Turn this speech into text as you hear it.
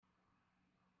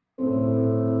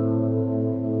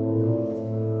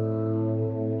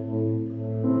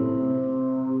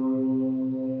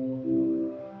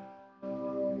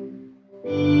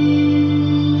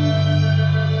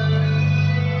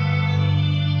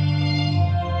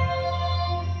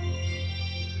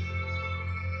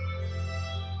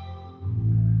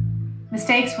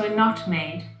Mistakes Were Not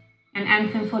Made, An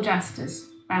Anthem for Justice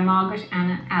by Margaret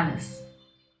Anna Alice.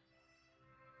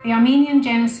 The Armenian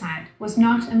genocide was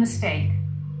not a mistake.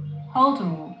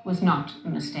 Holodomor was not a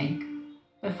mistake.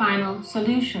 The final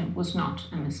solution was not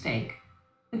a mistake.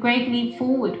 The Great Leap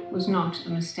Forward was not a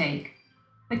mistake.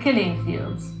 The killing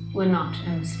fields were not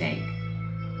a mistake.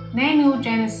 Name your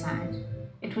genocide.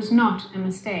 It was not a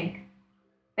mistake.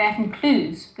 That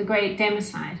includes the great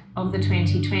democide of the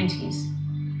 2020s.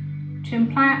 To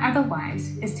imply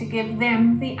otherwise is to give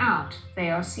them the out they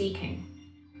are seeking.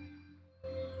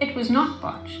 It was not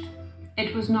botched.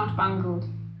 It was not bungled.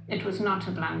 It was not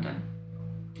a blunder.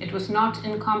 It was not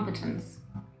incompetence.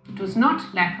 It was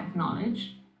not lack of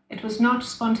knowledge. It was not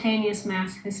spontaneous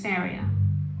mass hysteria.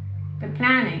 The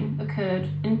planning occurred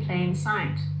in plain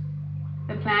sight.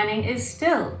 The planning is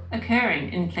still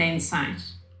occurring in plain sight.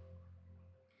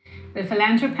 The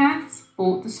philanthropaths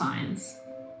bought the science.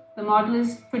 The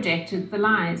modelers projected the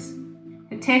lies.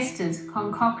 The testers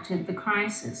concocted the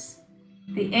crisis.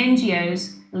 The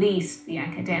NGOs leased the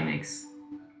academics.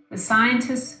 The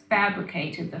scientists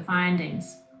fabricated the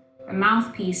findings. The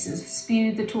mouthpieces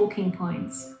spewed the talking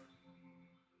points.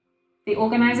 The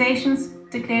organizations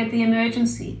declared the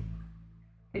emergency.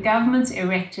 The governments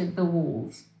erected the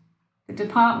walls. The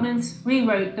departments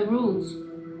rewrote the rules.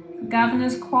 The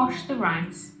governors quashed the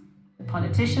rights. The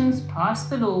politicians passed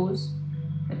the laws.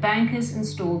 The bankers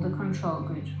installed the control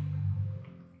grid.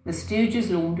 The stooges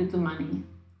laundered the money.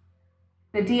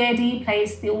 The DoD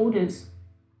placed the orders.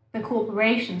 The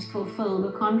corporations fulfilled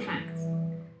the contracts.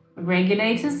 The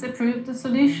regulators approved the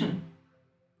solution.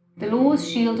 The laws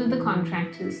shielded the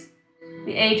contractors.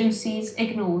 The agencies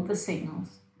ignored the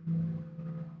signals.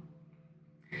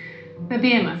 The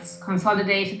behemoths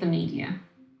consolidated the media.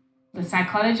 The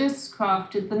psychologists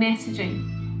crafted the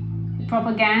messaging. The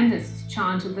propagandists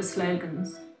chanted the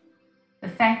slogans. The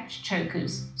fact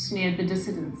chokers smeared the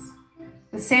dissidents.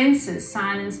 The censors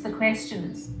silenced the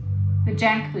questioners. The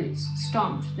jackboots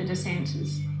stomped the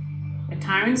dissenters. The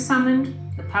tyrants summoned,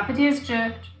 the puppeteers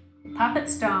jerked, the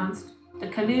puppets danced, the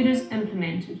colluders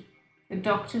implemented, the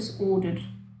doctors ordered,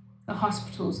 the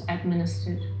hospitals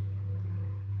administered.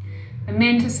 The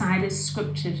mentalciders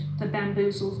scripted, the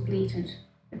bamboozles bleated,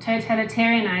 the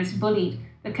totalitarianized bullied,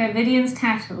 the covidians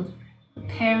tattled, the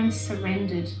parents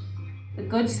surrendered, the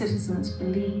good citizens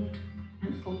believed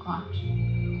and forgot.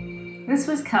 This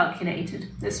was calculated,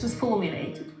 this was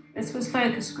formulated, this was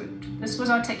focus grouped, this was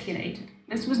articulated,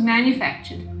 this was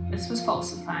manufactured, this was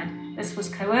falsified, this was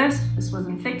coerced, this was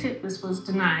inflicted, this was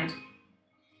denied.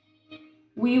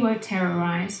 We were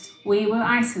terrorized, we were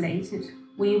isolated,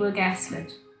 we were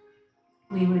gaslit,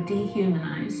 we were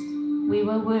dehumanized, we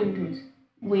were wounded,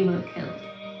 we were killed.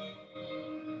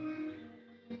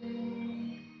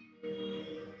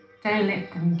 Don't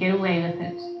let them get away with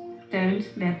it.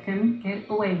 Don't let them get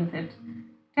away with it.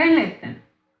 Don't let them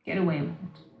get away with it.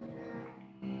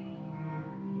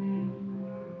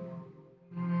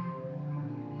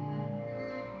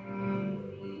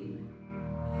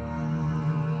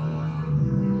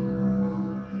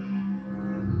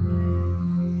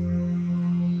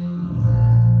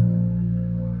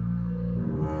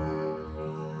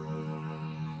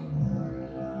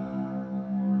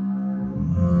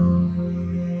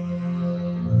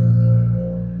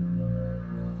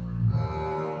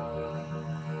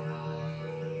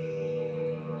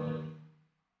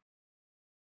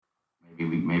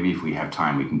 Maybe if we have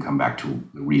time, we can come back to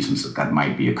the reasons that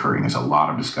might be occurring. There's a lot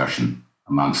of discussion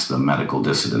amongst the medical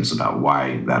dissidents about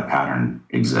why that pattern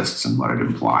exists and what it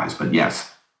implies. But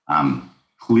yes,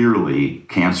 clearly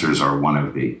cancers are one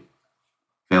of the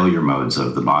failure modes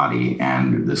of the body,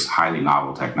 and this highly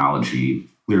novel technology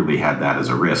clearly had that as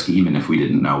a risk, even if we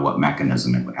didn't know what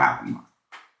mechanism it would happen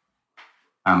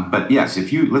with. But yes,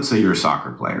 let's say you're a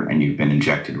soccer player and you've been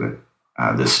injected with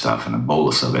this stuff, and a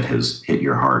bolus of it has hit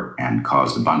your heart and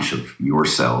caused a bunch of your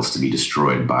cells to be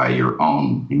destroyed by your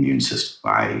own immune system,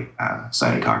 by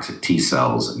cytotoxic T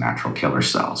cells and natural killer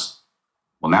cells.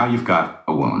 Well, now you've got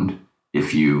a wound.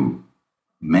 If you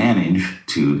manage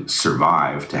to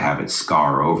survive to have it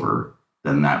scar over,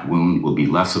 then that wound will be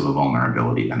less of a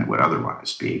vulnerability than it would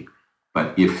otherwise be.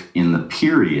 But if in the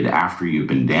period after you've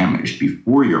been damaged,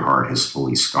 before your heart has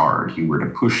fully scarred, you were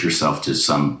to push yourself to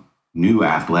some new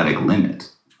athletic limit,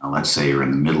 let's say you're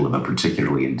in the middle of a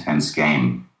particularly intense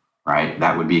game, right?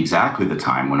 That would be exactly the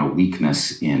time when a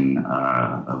weakness in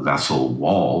a vessel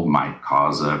wall might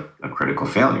cause a critical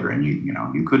failure, and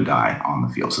you could die on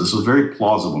the field. So this is a very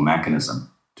plausible mechanism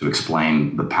to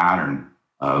explain the pattern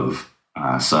of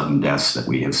sudden deaths that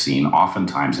we have seen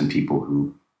oftentimes in people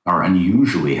who are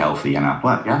unusually healthy and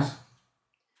athletic. Yes.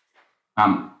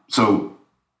 So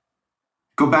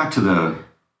go back to the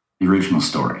original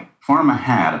story. Pharma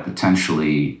had a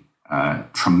potentially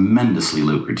tremendously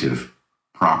lucrative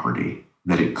property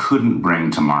that it couldn't bring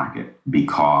to market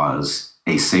because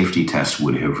a safety test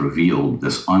would have revealed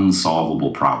this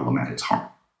unsolvable problem at its heart.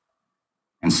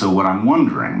 And so what I'm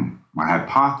wondering, my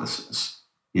hypothesis,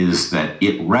 is that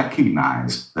it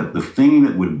recognized that the thing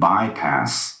that would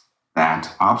bypass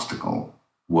that obstacle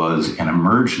was an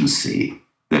emergency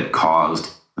that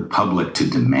caused the public to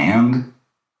demand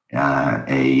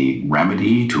a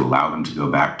remedy to allow them to go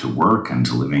back to work and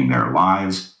to living their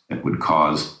lives, that would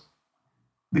cause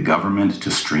the government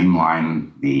to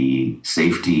streamline the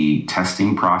safety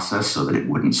testing process so that it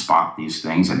wouldn't spot these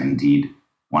things. And indeed,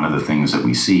 one of the things that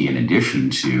we see, in addition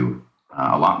to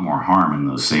a lot more harm in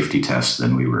those safety tests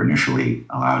than we were initially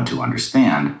allowed to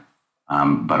understand,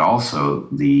 but also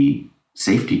the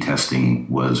safety testing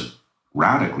was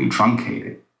radically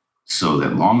truncated so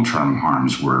that long-term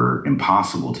harms were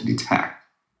impossible to detect.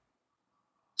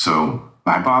 So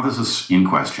the hypothesis in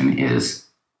question is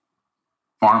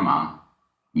pharma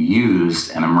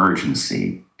used an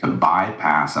emergency to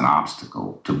bypass an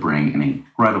obstacle to bring an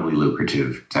incredibly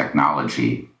lucrative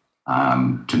technology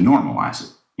to normalize it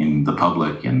in the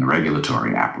public, in the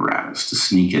regulatory apparatus, to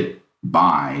sneak it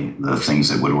by the things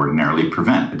that would ordinarily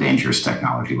prevent a dangerous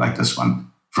technology like this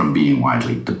one from being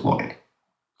widely deployed.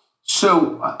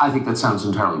 So I think that sounds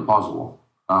entirely plausible.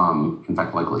 In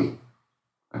fact, likely,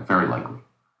 very likely.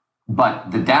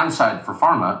 But the downside for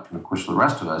pharma, and of course for the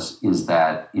rest of us, is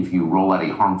that if you roll out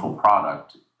a harmful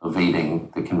product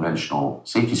evading the conventional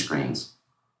safety screens,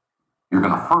 you're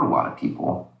going to hurt a lot of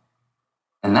people.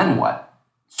 And then what?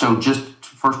 So just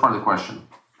first part of the question,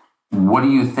 what do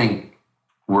you think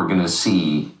we're going to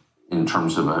see in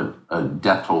terms of a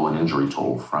death toll and injury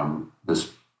toll from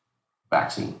this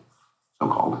vaccine,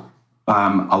 so-called?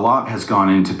 A lot has gone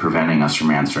into preventing us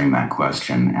from answering that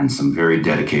question, and some very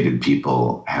dedicated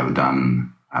people have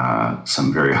done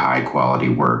some very high-quality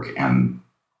work, and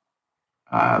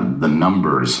the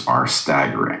numbers are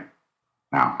staggering.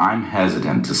 Now, I'm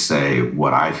hesitant to say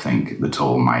what I think the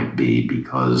toll might be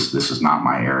because this is not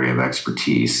my area of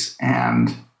expertise,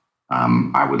 and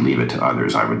I would leave it to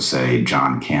others. I would say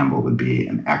John Campbell would be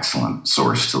an excellent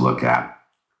source to look at.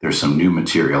 There's some new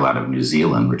material out of New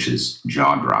Zealand, which is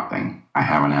jaw-dropping. I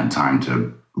haven't had time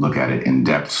to look at it in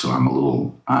depth, so I'm a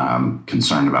little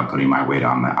concerned about putting my weight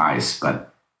on the ice.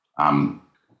 But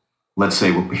let's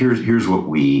say here's what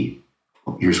we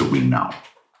know.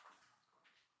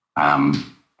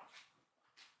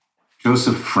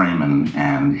 Joseph Freeman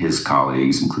and his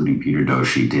colleagues, including Peter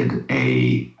Doshi, did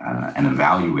an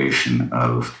evaluation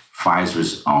of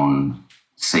Pfizer's own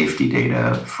safety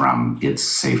data from its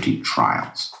safety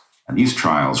trials. And these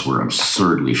trials were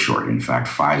absurdly short. In fact,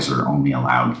 Pfizer only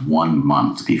allowed 1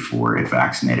 month before it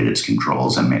vaccinated its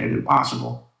controls and made it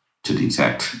impossible to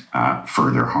detect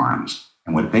further harms.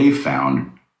 And what they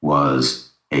found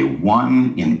was a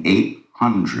 1 in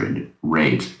 800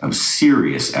 rate of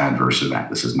serious adverse event.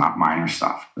 This is not minor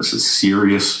stuff. This is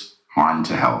serious harm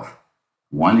to health.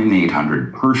 1 in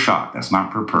 800 per shot. That's not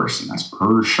per person. That's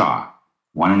per shot.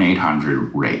 1 in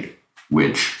 800 rate,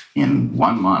 which in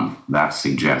 1 month, that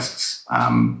suggests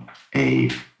a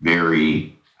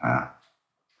very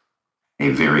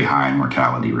high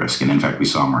mortality risk. And in fact, we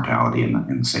saw mortality in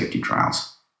the safety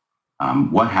trials.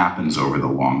 What happens over the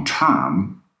long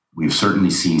term? We've certainly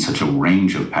seen such a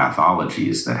range of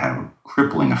pathologies that have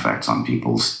crippling effects on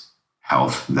people's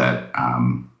health that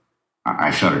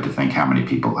I shudder to think how many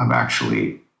people have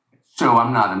actually. So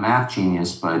I'm not a math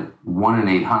genius, but 1 in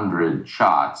 800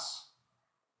 shots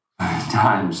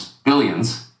times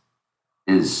billions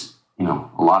is, a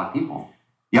lot of people.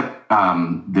 Yep.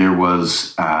 There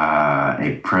was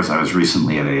I was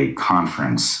recently at a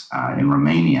conference in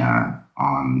Romania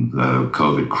on the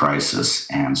COVID crisis.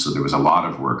 And so there was a lot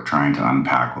of work trying to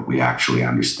unpack what we actually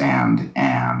understand.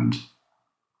 And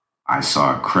I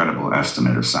saw a credible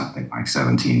estimate of something like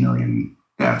 17 million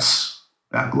deaths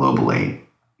globally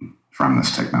from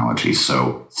this technology.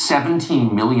 So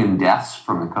 17 million deaths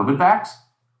from the COVID vax?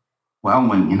 Well,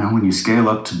 when you scale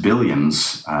up to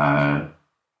billions,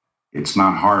 it's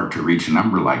not hard to reach a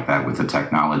number like that with a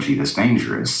technology that's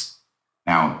dangerous.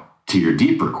 Now, to your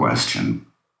deeper question,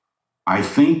 I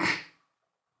think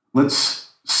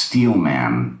let's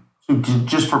steelman. So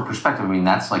just for perspective,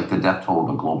 that's like the death toll of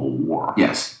a global war.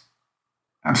 Yes,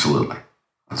 absolutely.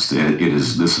 This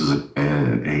is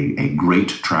a great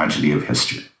tragedy of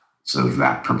history. It's of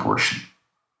that proportion.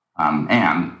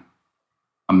 And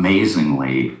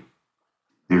amazingly,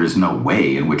 there is no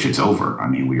way in which it's over.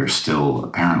 We are still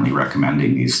apparently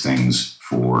recommending these things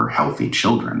for healthy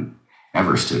children.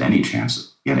 Never stood any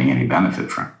chance getting any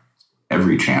benefit from it.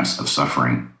 Every chance of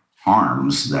suffering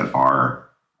harms that are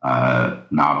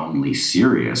not only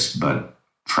serious, but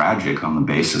tragic on the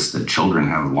basis that children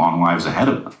have long lives ahead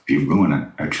of them. If you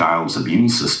ruin a child's immune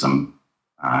system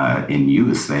in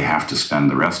youth, they have to spend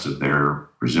the rest of their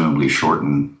presumably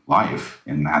shortened life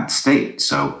in that state.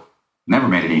 So it never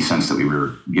made any sense that we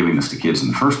were giving this to kids in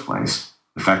the first place.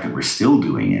 The fact that we're still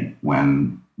doing it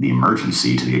when the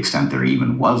emergency, to the extent there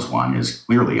even was one, is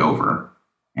clearly over.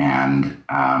 And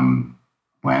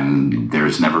when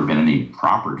there's never been any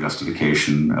proper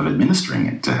justification of administering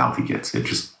it to healthy kids. It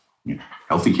just,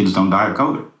 healthy kids don't die of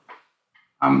COVID.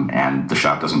 And the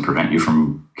shot doesn't prevent you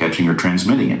from catching or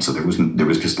transmitting it. So there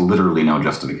was just literally no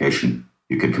justification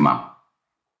you could come up.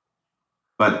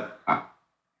 But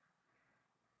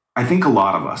I think a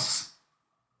lot of us,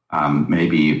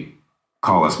 maybe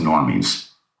call us normies,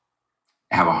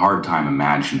 have a hard time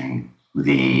imagining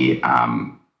the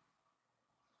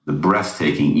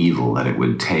breathtaking evil that it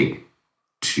would take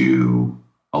to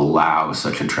allow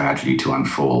such a tragedy to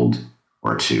unfold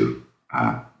or to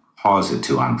cause it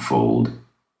to unfold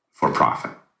for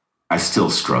profit. I still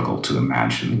struggle to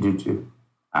imagine. I do too.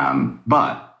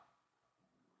 But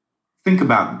think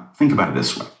about it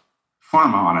this way.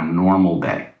 Pharma on a normal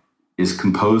day is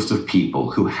composed of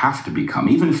people who have to become,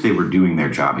 even if they were doing their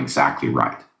job exactly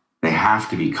right, they have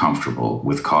to be comfortable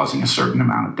with causing a certain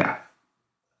amount of death.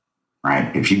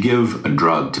 Right? If you give a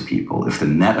drug to people, if the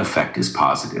net effect is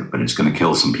positive, but it's going to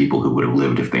kill some people who would have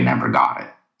lived if they never got it,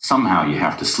 somehow you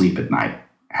have to sleep at night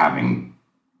having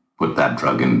put that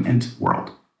drug into the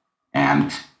world.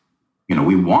 And,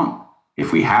 we want,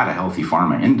 if we had a healthy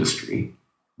pharma industry,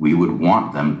 we would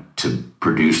want them to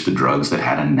produce the drugs that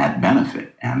had a net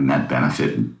benefit, and net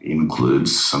benefit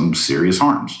includes some serious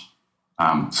harms.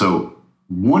 So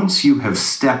once you have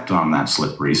stepped on that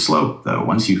slippery slope, though,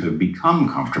 once you have become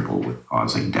comfortable with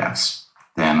causing deaths,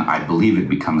 then I believe it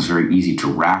becomes very easy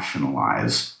to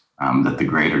rationalize that the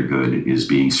greater good is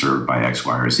being served by X,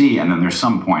 Y, or Z. And then there's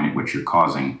some point at which you're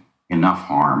causing enough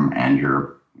harm and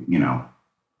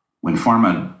when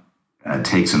pharma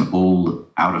takes an old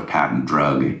out-of-patent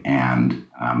drug and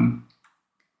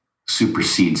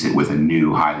supersedes it with a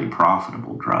new, highly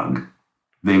profitable drug,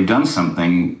 they've done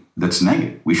something that's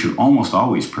negative. We should almost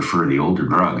always prefer the older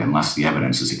drug unless the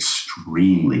evidence is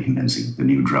extremely convincing that the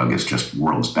new drug is just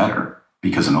worlds better.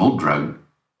 Because an old drug,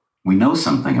 we know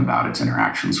something about its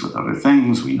interactions with other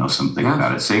things. We know something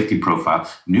about its safety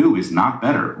profile. New is not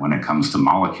better when it comes to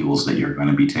molecules that you're going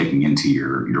to be taking into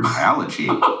your biology.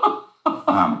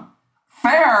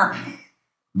 Fair.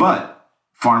 But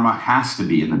pharma has to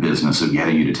be in the business of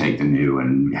getting you to take the new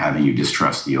and having you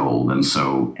distrust the old. And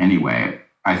so anyway,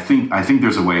 I think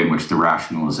there's a way in which the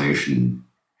rationalization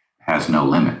has no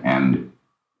limit, and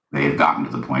they have gotten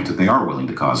to the point that they are willing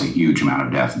to cause a huge amount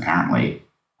of death, apparently.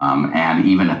 And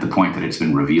even at the point that it's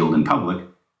been revealed in public,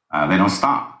 they don't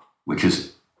stop, which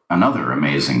is another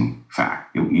amazing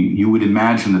fact. You would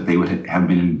imagine that they would have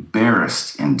been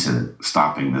embarrassed into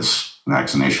stopping this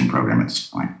vaccination program at this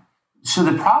point. So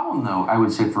the problem, though, I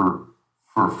would say for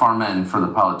pharma and for the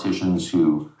politicians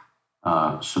who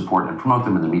support and promote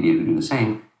them in the media who do the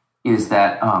same, is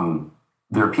that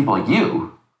there are people like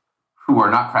you who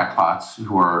are not crackpots,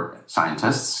 who are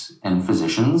scientists and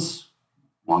physicians,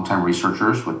 longtime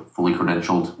researchers with fully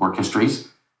credentialed work histories.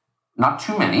 Not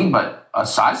too many, but a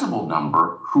sizable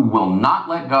number who will not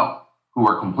let go, who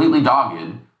are completely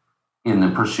dogged in the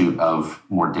pursuit of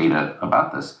more data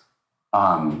about this.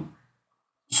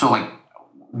 So,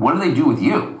 what do they do with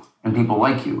you and people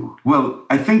like you? Well,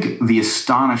 I think the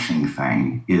astonishing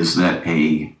thing is that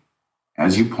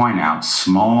as you point out,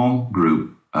 small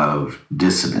group of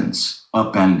dissidents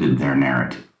upended their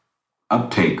narrative.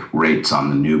 Uptake rates on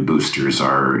the new boosters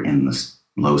are in the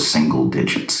low single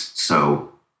digits.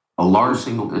 So a large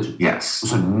single digit? Yes.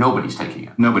 So nobody's taking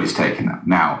it? Nobody's taking it.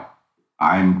 Now,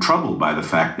 I'm troubled by the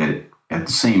fact that at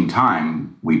the same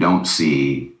time, we don't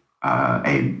see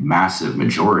a massive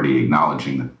majority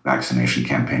acknowledging that the vaccination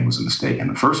campaign was a mistake in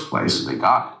the first place. They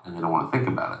got it, and they don't want to think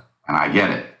about it. And I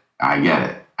get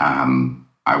it.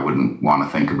 I wouldn't want to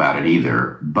think about it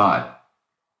either. But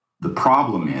the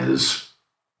problem is,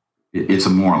 it's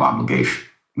a moral obligation.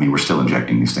 I mean, we're still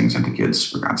injecting these things into kids,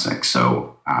 for God's sake.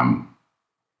 So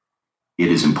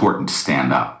it is important to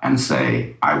stand up and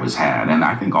say, I was had. And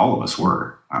I think all of us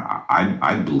were.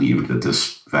 I believed that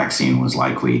this vaccine was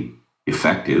likely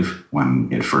effective when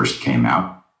it first came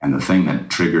out. And the thing that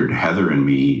triggered Heather and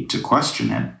me to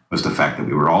question it was the fact that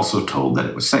we were also told that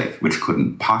it was safe, which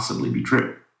couldn't possibly be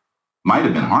true. Might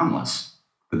have been harmless,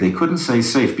 but they couldn't say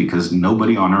safe because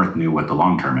nobody on earth knew what the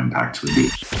long-term impacts would be.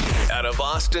 Out of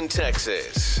Austin,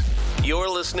 Texas, You're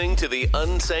listening to the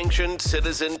Unsanctioned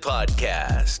Citizen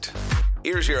Podcast.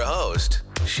 Here's your host,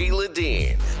 Sheila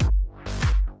Dean.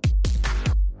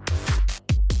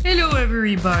 Hello,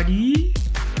 everybody.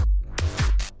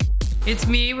 It's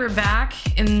me. We're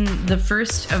back in the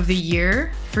first week of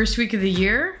the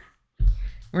year.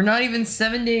 We're not even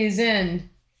 7 days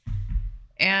in.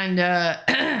 And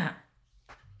I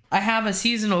have a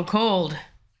seasonal cold.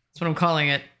 That's what I'm calling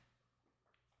it.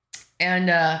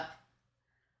 And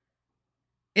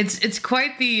it's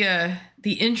quite the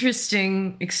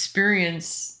interesting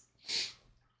experience.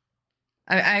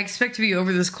 I expect to be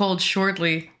over this cold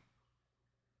shortly,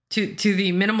 to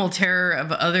the minimal terror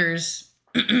of others.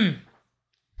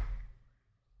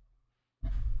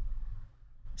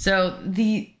 So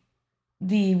the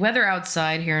weather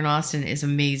outside here in Austin is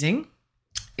amazing.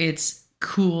 It's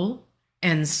cool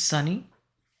and sunny,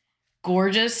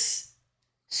 gorgeous,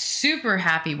 super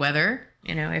happy weather.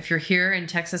 You know, if you're here in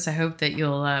Texas, I hope that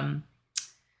you'll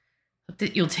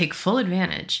take full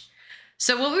advantage.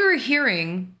 So what we were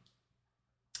hearing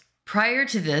prior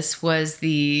to this was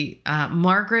the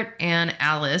Margaret Ann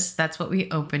Alice. That's what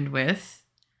we opened with.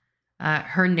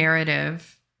 Her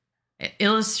narrative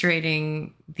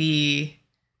illustrating the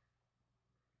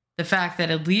fact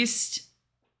that at least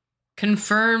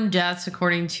confirmed deaths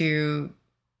according to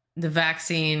the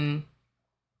vaccine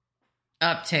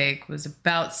uptake was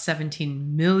about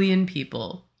 17 million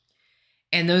people.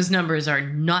 And those numbers are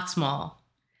not small.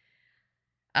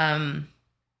 I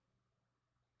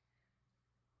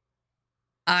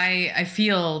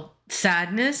feel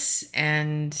sadness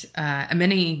and a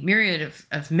myriad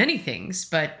of many things,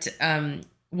 but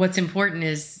what's important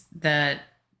is that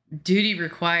duty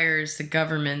requires the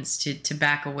governments to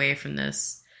back away from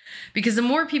this. Because the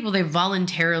more people they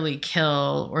voluntarily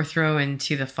kill or throw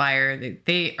into the fire,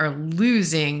 they are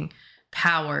losing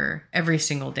power every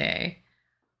single day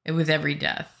with every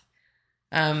death.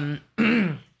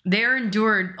 They're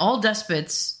endured, all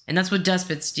despots, and that's what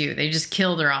despots do. They just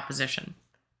kill their opposition.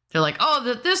 They're like,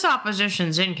 oh, this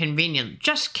opposition's inconvenient.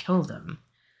 Just kill them.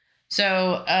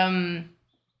 So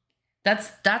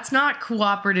that's not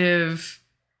cooperative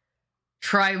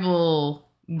tribal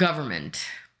government,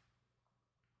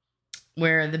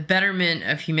 where the betterment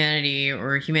of humanity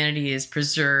or humanity is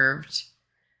preserved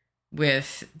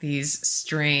with these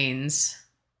strains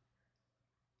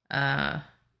for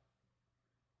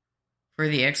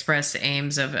the express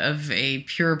aims of a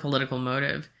pure political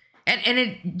motive. And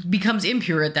it becomes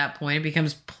impure at that point. It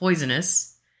becomes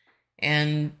poisonous.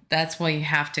 And that's why you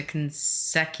have to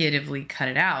consecutively cut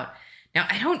it out. Now,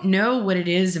 I don't know what it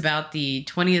is about the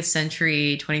 20th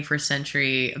century, 21st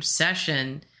century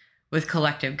obsession with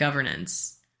collective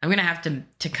governance. I'm going to have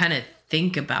to kind of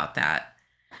think about that.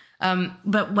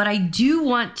 But what I do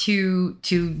want to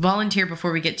volunteer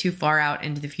before we get too far out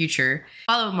into the future,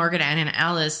 follow Margaret Ann and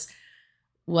Alice,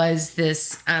 was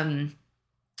this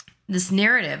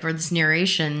narrative or this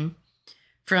narration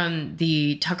from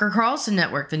the Tucker Carlson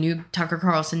network, the new Tucker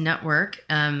Carlson network,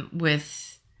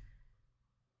 with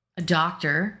a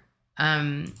doctor,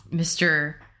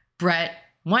 Mr. Brett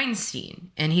Weinstein,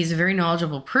 and he's a very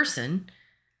knowledgeable person,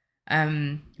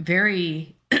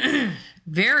 very,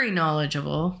 very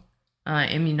knowledgeable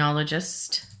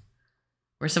immunologist,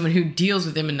 or someone who deals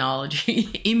with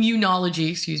immunology,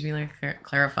 excuse me, let me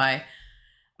clarify.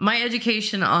 My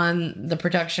education on the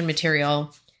production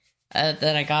material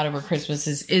that I got over Christmas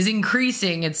is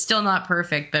increasing. It's still not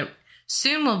perfect, but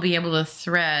soon we'll be able to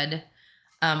thread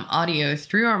audio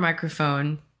through our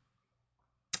microphone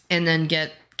and then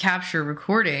capture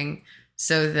recording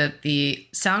so that the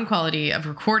sound quality of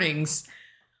recordings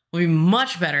will be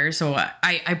much better. So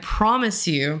I promise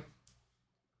you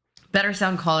better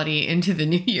sound quality into the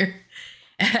new year.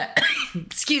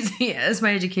 Excuse me, as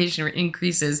my education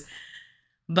increases.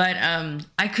 But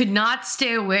I could not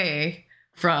stay away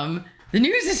from the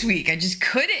news this week. I just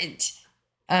couldn't.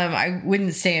 I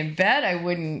wouldn't stay in bed. I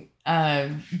wouldn't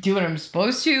do what I'm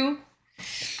supposed to.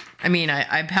 I mean,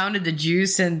 I pounded the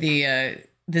juice and the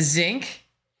zinc,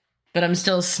 but I'm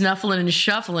still snuffling and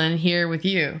shuffling here with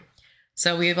you.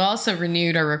 So we have also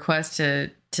renewed our request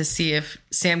to see if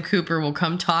Sam Cooper will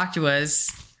come talk to us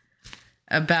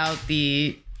about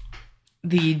the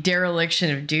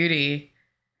dereliction of duty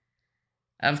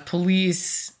of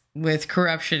police with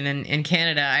corruption in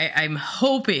Canada. I'm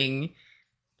hoping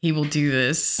he will do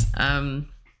this. I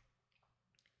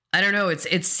don't know.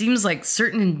 It seems like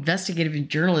certain investigative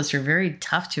journalists are very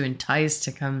tough to entice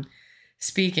to come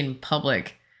speak in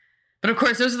public. But of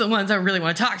course, those are the ones I really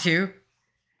want to talk to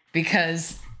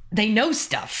because they know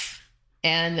stuff.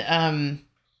 And,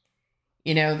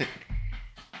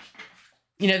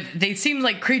 they seem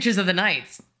like creatures of the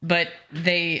night. but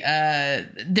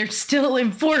they're still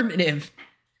informative.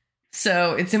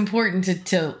 So it's important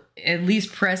to at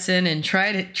least press in and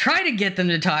try to get them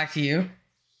to talk to you.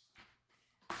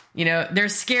 You know, they're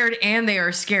scared and they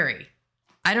are scary.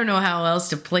 I don't know how else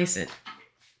to place it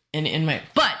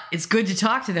but it's good to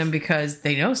talk to them because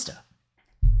they know stuff.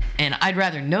 And I'd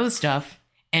rather know stuff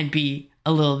and be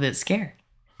a little bit scared.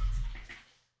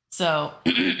 So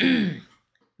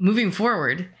moving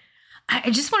forward,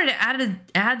 I just wanted to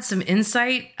add some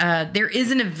insight. There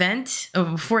is an event.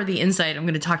 Before the insight, I'm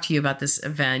going to talk to you about this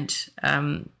event.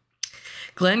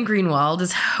 Glenn Greenwald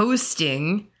is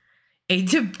hosting a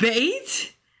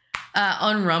debate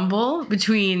on Rumble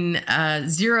between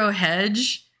Zero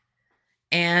Hedge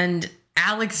and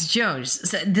Alex Jones.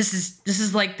 So this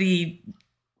is like the,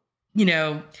 you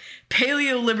know,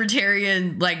 paleo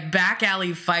libertarian like back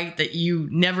alley fight that you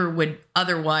never would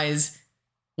otherwise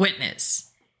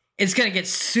witness. It's going to get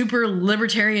super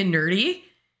libertarian nerdy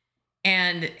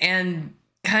and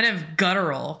kind of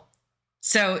guttural.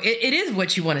 So it is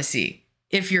what you want to see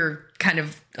if you're kind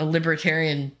of a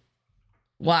libertarian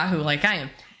wahoo like I am.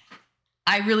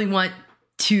 I really want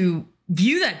to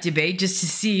view that debate just to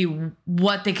see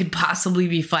what they could possibly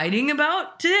be fighting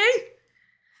about today.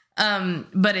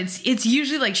 But it's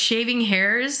usually like shaving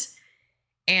hairs,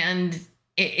 and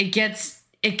it gets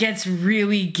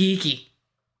really geeky.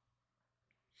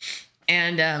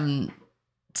 And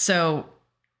so,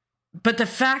 but the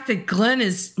fact that Glenn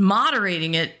is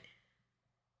moderating it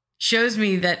shows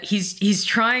me that he's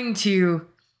trying to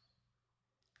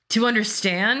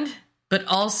understand, but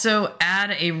also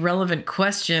add a relevant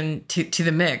question to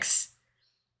the mix.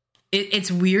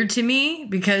 It's weird to me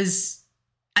because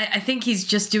I think he's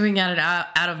just doing it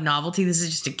out of novelty. This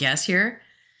is just a guess here,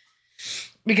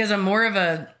 because I'm more of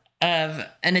an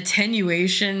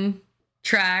attenuation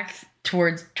track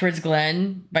towards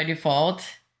Glenn by default,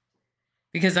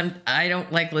 because I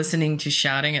don't like listening to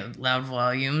shouting at loud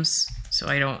volumes. So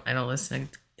I don't listen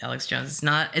to Alex Jones.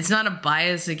 It's not a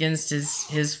bias against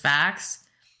his facts,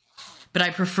 but I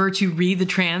prefer to read the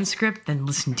transcript than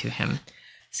listen to him.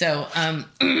 So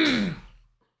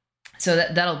so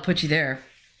that'll put you there.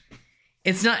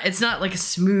 It's not like a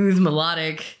smooth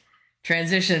melodic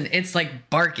transition. It's like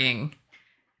barking.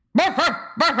 Kind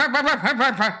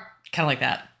of like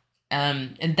that.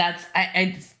 And that's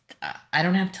I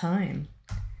don't have time.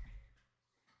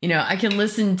 You know, I can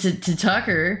listen to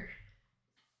Tucker.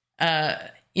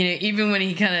 You know, even when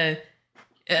he kind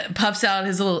of puffs out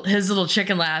his little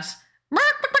chicken laughs.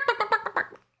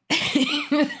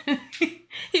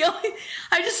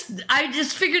 I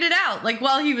just figured it out. Like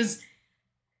while he was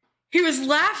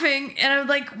laughing, and I'm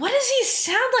like, what does he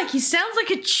sound like? He sounds like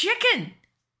a chicken.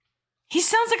 He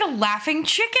sounds like a laughing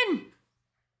chicken.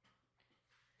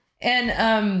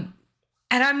 And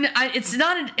it's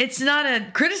not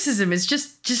a criticism. It's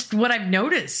just what I've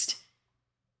noticed.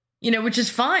 You know, which is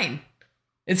fine.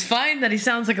 It's fine that he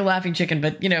sounds like a laughing chicken,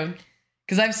 but you know,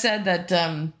 because I've said that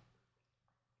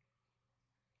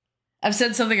I've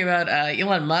said something about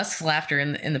Elon Musk's laughter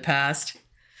in the past,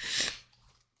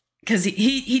 because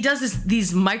he does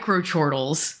these micro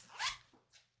chortles.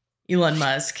 Elon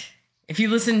Musk, if you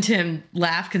listen to him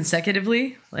laugh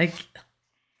consecutively, like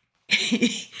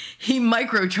he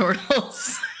micro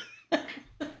chortles.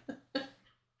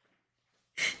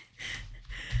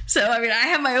 So I mean, I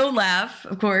have my own laugh,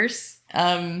 of course,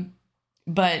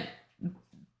 but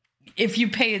if you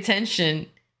pay attention,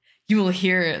 you will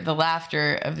hear the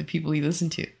laughter of the people you listen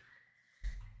to,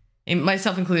 and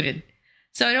myself included.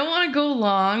 So I don't want to go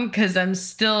long because I'm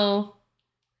still,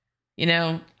 you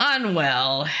know,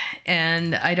 unwell,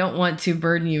 and I don't want to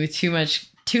burden you with too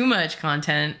much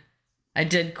content. I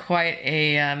did quite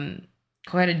a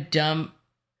dump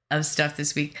of stuff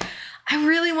this week. I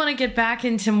really want to get back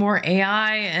into more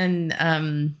AI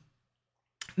and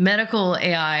medical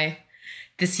AI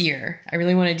this year. I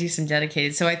really want to do some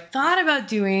dedicated. So I thought about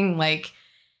doing like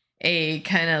a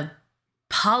kind of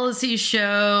policy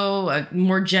show, a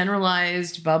more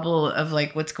generalized bubble of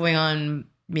like what's going on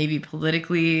maybe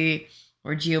politically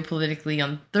or geopolitically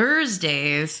on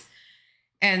Thursdays,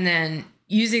 and then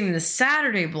using the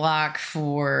Saturday block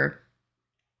for,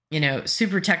 you know,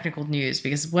 super technical news.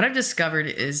 Because what I've discovered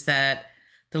is that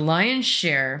the lion's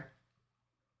share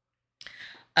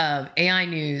of AI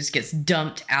news gets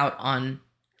dumped out on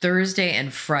Thursday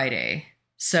and Friday.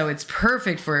 So it's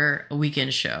perfect for a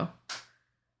weekend show.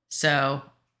 So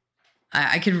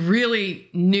I could really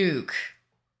nuke,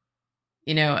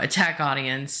 you know, a tech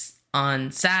audience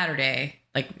on Saturday,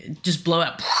 like just blow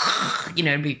up, you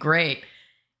know, it'd be great.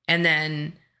 And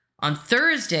then on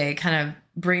Thursday, kind of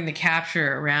bring the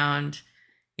capture around,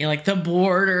 like the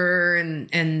border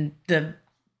and the,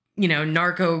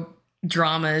 narco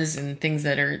dramas and things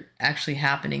that are actually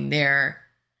happening there.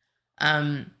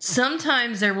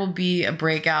 Sometimes there will be a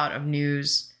breakout of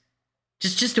news,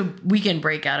 just a weekend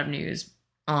breakout of news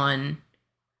on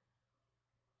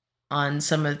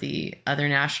some of the other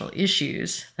national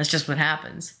issues. That's just what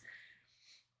happens.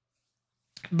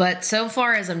 But so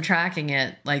far as I'm tracking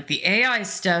it, like the AI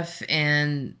stuff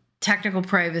and technical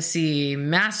privacy,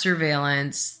 mass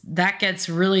surveillance, that gets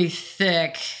really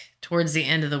thick towards the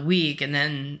end of the week. And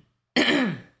then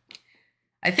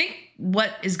I think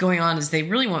what is going on is they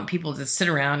really want people to sit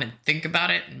around and think about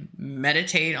it and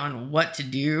meditate on what to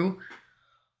do,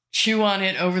 chew on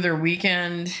it over their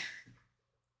weekend,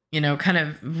 kind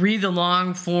of read the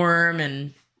long form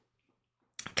and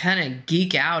kind of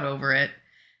geek out over it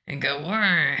and go,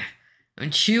 I'm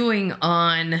chewing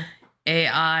on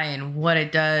AI and what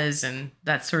it does and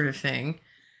that sort of thing.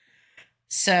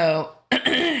 So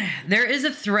there is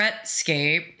a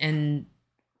threat-scape, and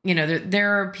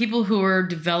there are people who are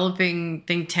developing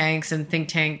think tanks and think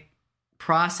tank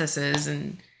processes,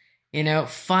 and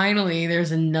finally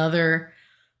there's another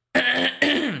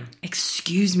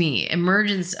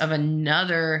emergence of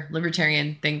another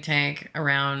libertarian think tank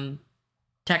around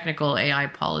technical AI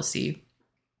policy,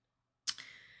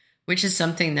 which is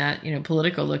something that,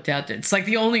 Politico looked at. It's like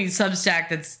the only Substack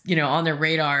that's, on their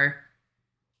radar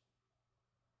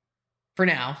for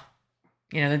now.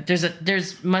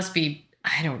 There's must be,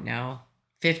 I don't know,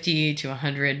 50 to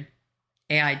 100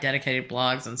 AI dedicated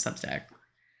blogs on Substack.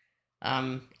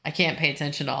 I can't pay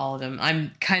attention to all of them.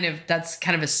 That's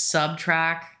kind of a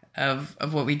sub-track of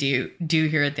what we do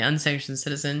here at the Unsanctioned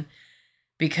Citizen,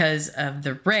 because of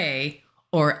the array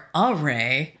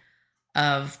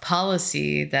of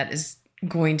policy that is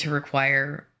going to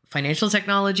require financial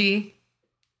technology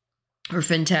or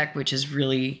fintech, which is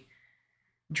really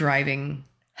driving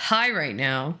high right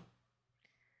now.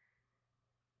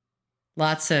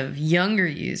 Lots of younger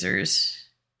users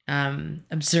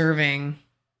observing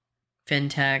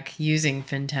fintech, using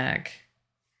fintech,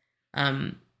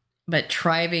 but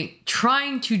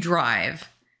trying to drive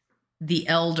the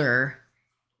elder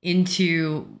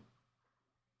into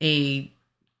a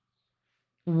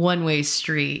one-way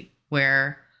street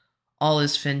where all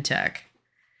is fintech.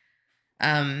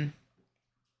 And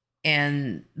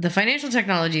the financial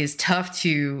technology is tough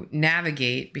to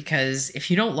navigate, because if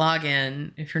you don't log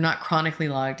in, if you're not chronically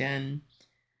logged in,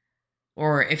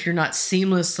 or if you're not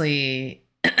seamlessly,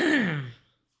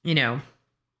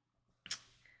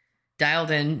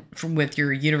 dialed in with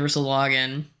your universal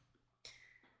login,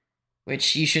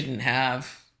 which you shouldn't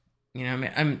have,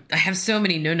 I have so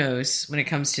many no-nos when it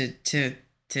comes to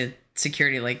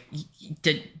security, like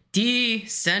to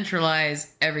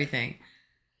decentralize everything.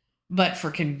 But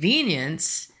for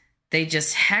convenience, they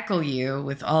just heckle you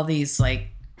with all these oh,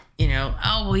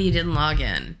 well, you didn't log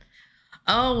in.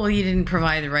 Oh, well, you didn't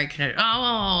provide the right connection.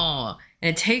 Oh, and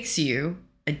it takes you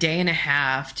a day and a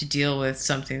half to deal with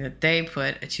something that they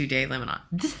put a 2-day limit on.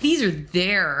 These are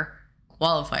their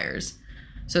qualifiers.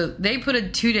 So they put a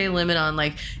 2-day limit on,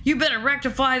 like, you better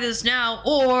rectify this now,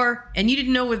 and you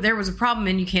didn't know there was a problem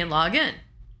and you can't log in.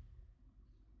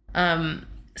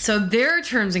 So their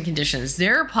terms and conditions,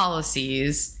 their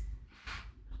policies,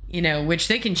 which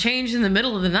they can change in the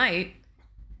middle of the night,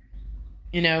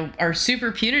 are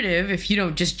super punitive if you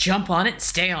don't just jump on it,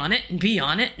 stay on it, and be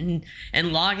on it,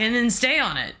 and log in and stay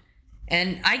on it.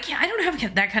 And I don't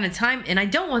have that kind of time, and I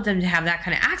don't want them to have that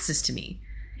kind of access to me.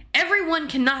 Everyone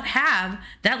cannot have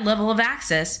that level of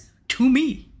access to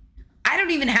me. I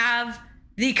don't even have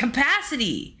the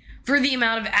capacity for the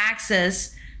amount of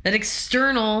access that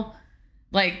external,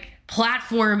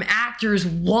 platform actors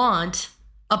want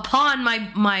upon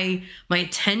my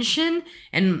attention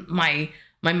and my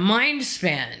mind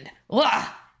span. Ugh.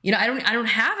 I don't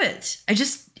have it.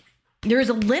 There is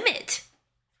a limit.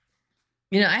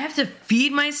 I have to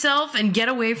feed myself and get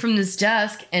away from this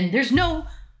desk, and there's no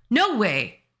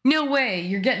way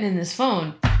you're getting in this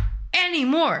phone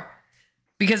anymore,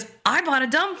 because I bought a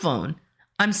dumb phone.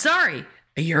 I'm sorry,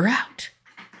 you're out.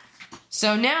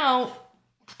 So now,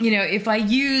 if I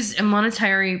use a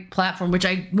monetary platform, which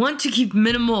I want to keep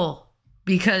minimal,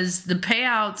 because the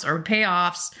payouts or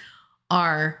payoffs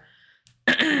are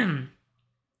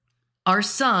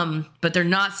some, but they're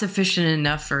not sufficient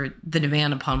enough for the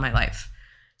demand upon my life.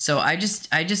 So I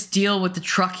just deal with the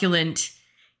truculent,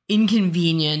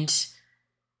 inconvenient,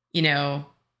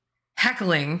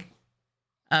 heckling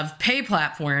of pay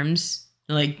platforms.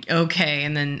 Okay,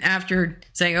 and then after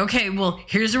saying, okay, well,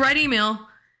 here's the right email,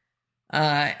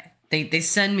 they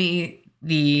send me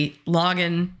the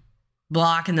login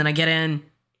block, and then I get in,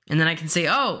 And then I can say,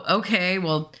 oh, okay,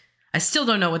 well, I still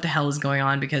don't know what the hell is going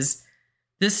on because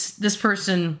this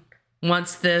person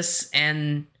wants this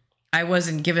and I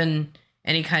wasn't given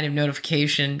any kind of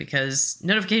notification because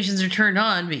notifications are turned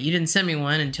on, but you didn't send me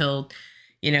one until,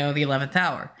 the 11th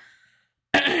hour.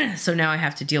 So now I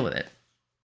have to deal with it.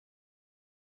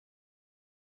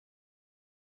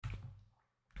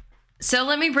 So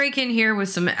let me break in here with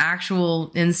some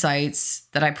actual insights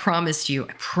that I promised you.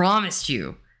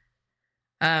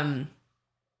 But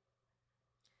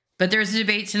there's a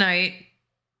debate tonight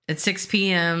at 6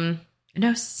 p.m.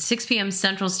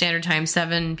 Central Standard Time,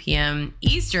 7 p.m.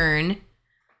 Eastern,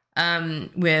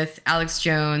 with Alex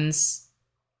Jones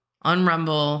on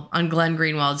Rumble on Glenn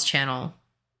Greenwald's channel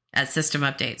at System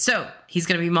Update. So he's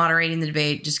going to be moderating the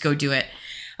debate. Just go do it.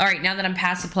 All right, now that I'm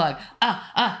past the plug.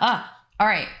 All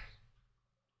right.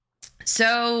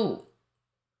 So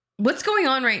what's going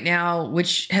on right now,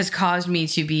 which has caused me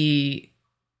to be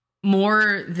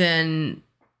more than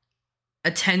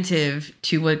attentive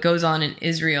to what goes on in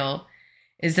Israel,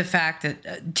 is the fact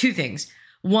that two things.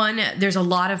 One, there's a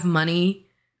lot of money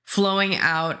flowing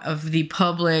out of the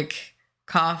public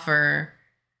coffer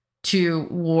to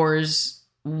wars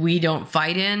we don't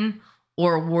fight in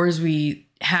or wars we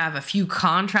have a few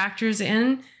contractors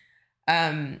in.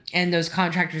 And those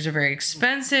contractors are very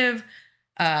expensive.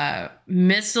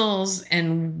 Missiles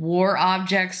and war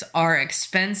objects are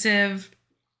expensive.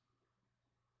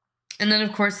 And then,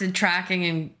 of course, the tracking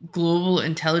and global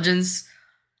intelligence,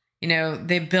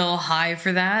 they bill high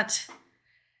for that.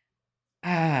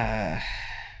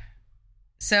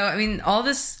 So, I mean, all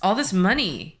this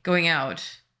money going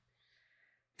out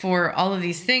for all of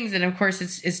these things. And of course,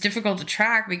 it's difficult to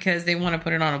track because they want to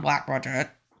put it on a black budget.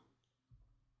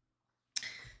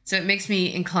 So it makes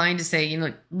me inclined to say,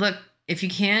 look, if you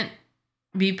can't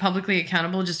be publicly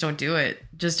accountable, just don't do it.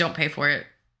 Just don't pay for it.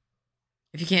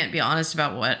 If you can't be honest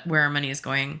about where our money is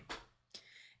going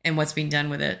and what's being done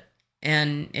with it.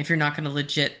 And if you're not going to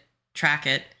legit track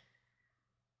it,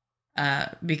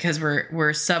 because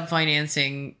we're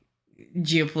sub-financing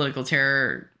geopolitical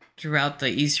terror throughout the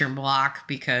Eastern Bloc,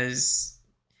 because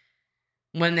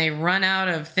when they run out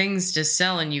of things to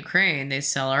sell in Ukraine, they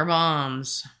sell our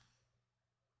bombs.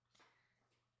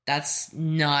 That's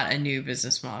not a new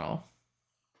business model.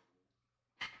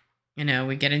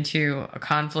 We get into a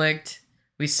conflict,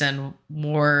 we send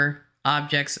war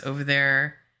objects over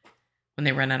there when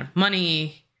they run out of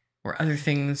money or other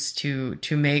things to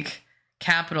make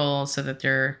capital so that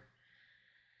their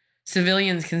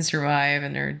civilians can survive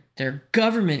and their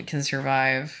government can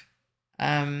survive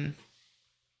to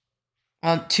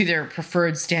their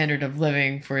preferred standard of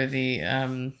living for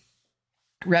the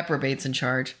reprobates in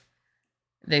charge.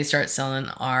 They start selling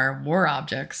our war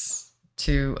objects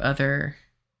to other,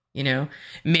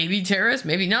 maybe terrorists,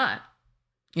 maybe not.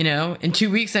 In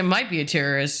 2 weeks, I might be a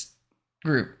terrorist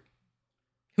group.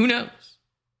 Who knows?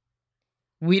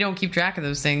 We don't keep track of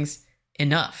those things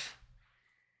enough.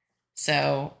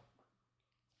 So,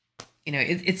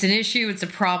 it's an issue, it's a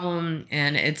problem,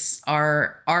 and it's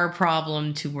our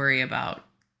problem to worry about.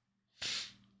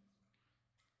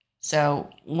 So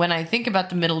when I think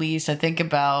about the Middle East, I think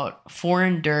about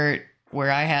foreign dirt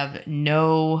where I have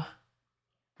no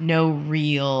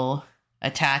real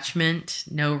attachment,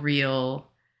 no real,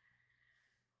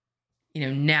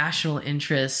 national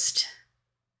interest.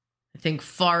 I think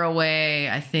far away.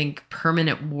 I think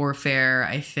permanent warfare.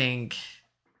 I think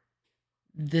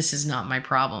this is not my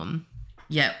problem.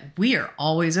 Yet we are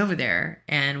always over there,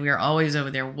 and we are always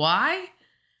over there. Why?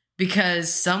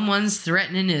 Because someone's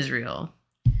threatening Israel.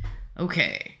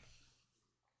 Okay.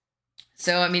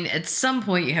 So, I mean, at some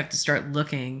point you have to start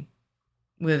looking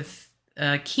with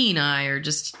a keen eye or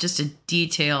just a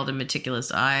detailed and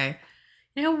meticulous eye.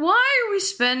 Why are we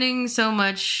spending so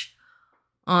much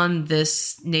on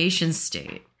this nation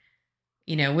state?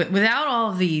 Without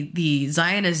all of the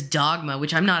Zionist dogma,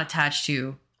 which I'm not attached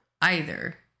to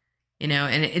either, and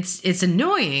it's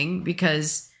annoying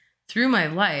because through my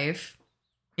life,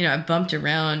 I bumped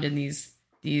around in these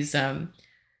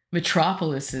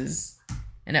metropolises.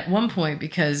 And at one point,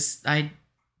 because I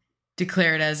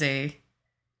declared as a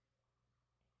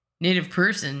native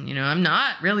person, I'm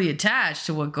not really attached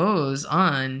to what goes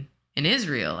on in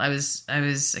Israel. I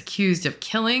was accused of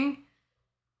killing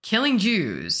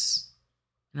Jews.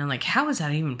 And I'm like, how is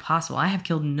that even possible? I have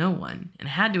killed no one. And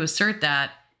I had to assert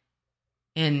that.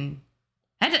 And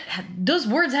those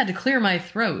words had to clear my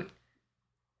throat.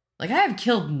 Like, I have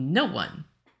killed no one.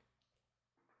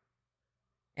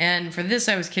 And for this,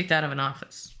 I was kicked out of an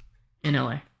office in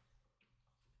LA.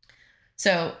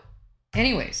 So,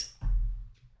 anyways,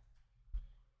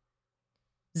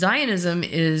 Zionism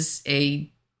is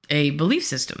a a belief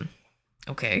system.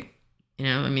 Okay.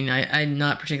 I mean, I'm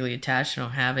not particularly attached. I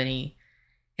don't have any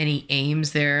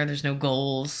aims there. There's no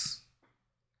goals.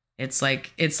 It's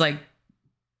like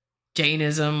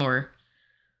Jainism or,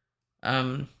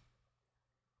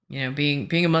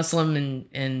 being a Muslim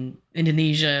in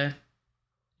Indonesia.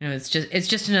 It's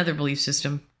just another belief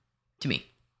system to me.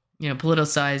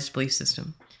 Politicized belief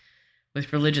system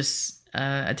with religious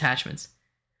attachments.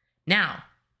 Now,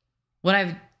 what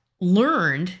I've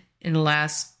learned in the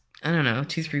last,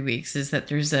 2-3 weeks is that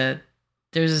there's a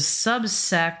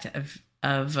subsect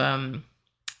of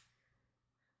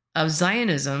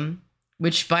Zionism,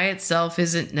 which by itself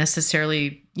isn't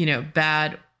necessarily,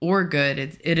 bad or good.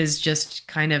 It is just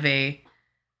kind of a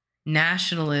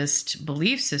nationalist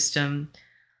belief system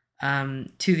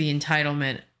to the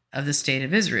entitlement of the state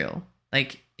of Israel.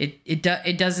 Like it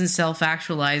doesn't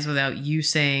self-actualize without you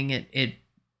saying it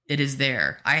is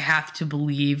there. I have to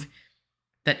believe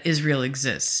that Israel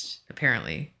exists,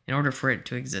 apparently, in order for it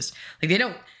to exist. Like they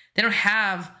don't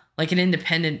have like an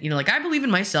independent, like I believe in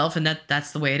myself and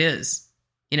that's the way it is.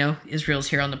 Israel's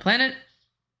here on the planet.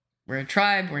 We're a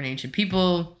tribe, we're an ancient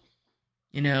people.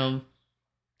 No,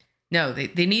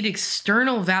 they need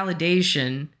external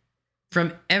validation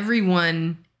from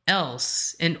everyone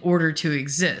else in order to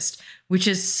exist, which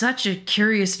is such a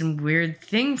curious and weird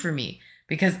thing for me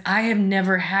because I have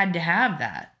never had to have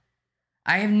that.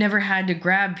 I have never had to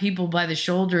grab people by the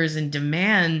shoulders and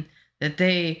demand that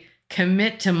they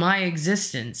commit to my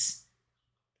existence.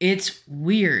 It's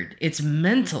weird. It's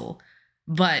mental,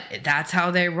 but that's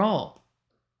how they roll.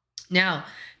 Now,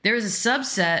 there is a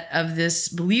subset of this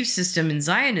belief system in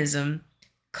Zionism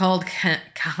called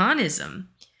Kahanism.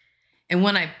 And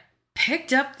when I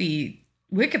picked up the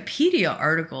Wikipedia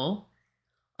article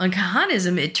on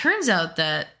Kahanism, it turns out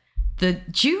that the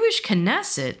Jewish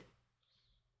Knesset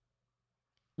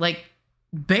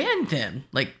banned them,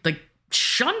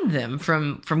 shunned them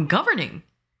from governing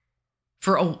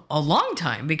for a long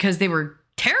time because they were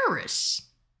terrorists.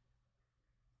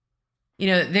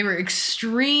 They were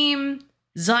extreme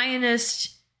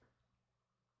Zionist,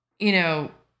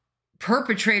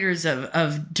 perpetrators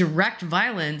of direct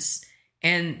violence,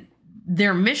 and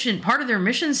part of their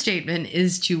mission statement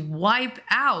is to wipe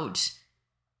out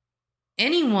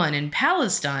anyone in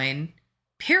Palestine,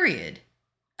 period.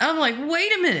 I'm like,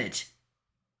 wait a minute.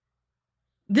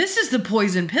 This is the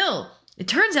poison pill. It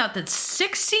turns out that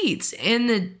 6 seats in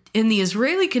the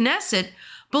Israeli Knesset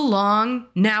belong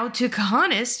now to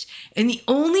Kahanist, and the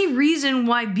only reason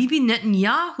why Bibi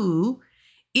Netanyahu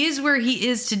is where he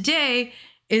is today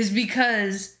is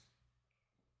because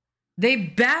the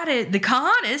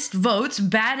Kahanist votes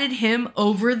batted him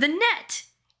over the net,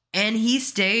 and he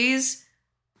stays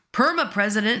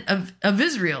perma-president of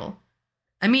Israel.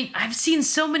 I mean, I've seen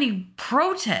so many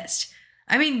protests.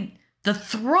 I mean, the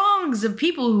throngs of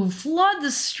people who flood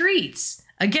the streets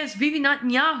against Bibi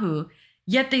Netanyahu,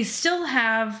 yet they still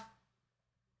have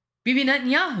Bibi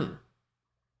Netanyahu.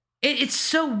 It's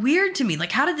so weird to me.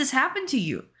 Like, how did this happen to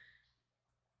you?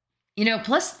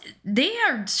 Plus, they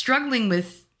are struggling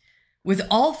with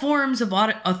all forms of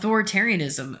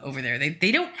authoritarianism over there.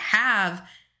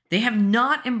 They have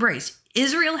not embraced,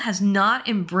 Israel has not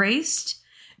embraced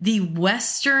the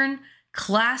Western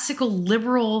classical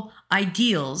liberal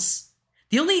ideals.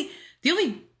 The only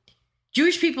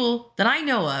Jewish people that I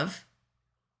know of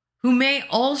who may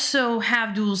also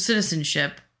have dual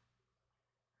citizenship,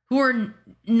 who are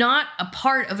not a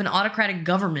part of an autocratic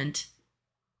government,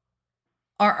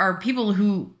 are people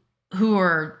who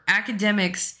are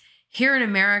academics here in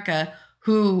America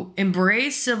who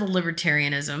embrace civil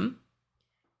libertarianism.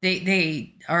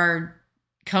 They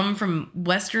come from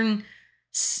Western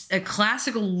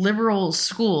classical liberal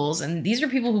schools, and these are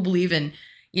people who believe in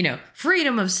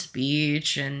freedom of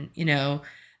speech and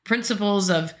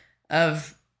principles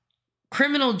of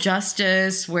criminal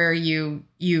justice, where you're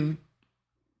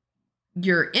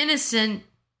innocent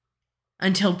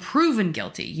until proven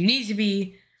guilty. You need to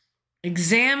be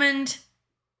examined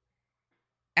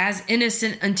as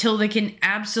innocent until they can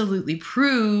absolutely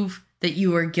prove that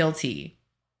you are guilty.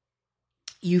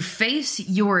 You face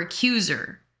your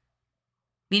accuser.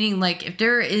 Meaning, if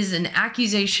there is an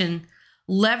accusation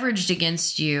leveraged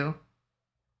against you,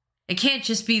 it can't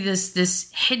just be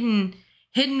this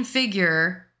hidden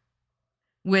figure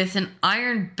with an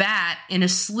iron bat in a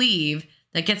sleeve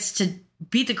that gets to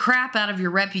beat the crap out of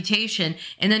your reputation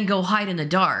and then go hide in the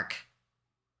dark.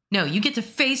 No, you get to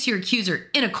face your accuser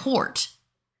in a court.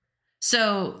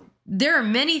 So there are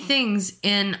many things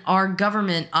in our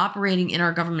government, operating in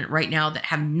our government right now, that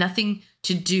have nothing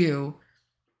to do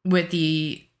with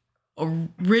the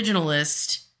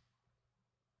originalist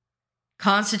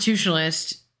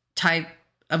constitutionalist type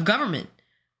of government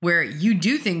where you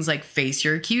do things like face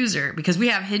your accuser, because we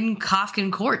have hidden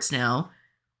Kafkan courts now.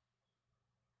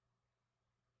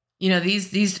 You know, these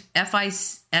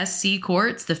FISC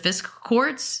courts, the FISC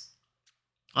courts,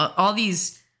 all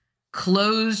these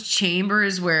closed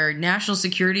chambers where national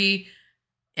security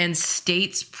and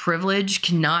states' privilege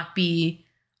cannot be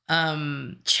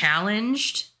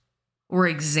challenged or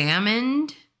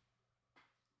examined.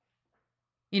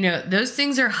 You know, those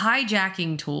things are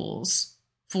hijacking tools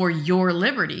for your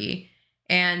liberty,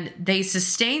 and they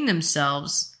sustain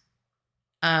themselves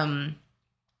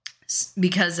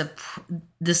because of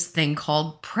this thing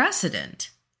called precedent.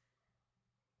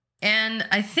 And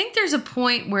I think there's a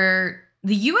point where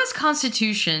the U.S.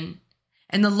 Constitution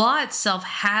and the law itself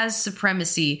has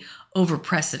supremacy over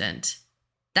precedent.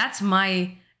 That's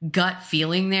my gut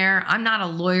feeling there. I'm not a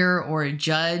lawyer or a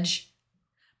judge,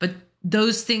 but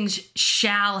those things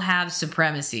shall have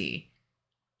supremacy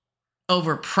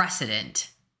over precedent.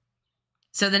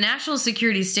 So the national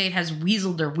security state has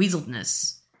weaseled their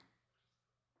weaseledness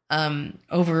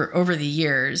over the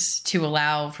years to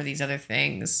allow for these other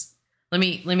things. Let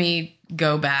me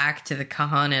go back to the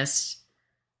Kahanist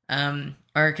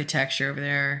architecture over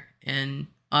there in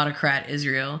autocrat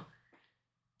Israel.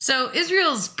 So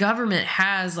Israel's government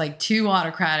has like two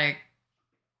autocratic,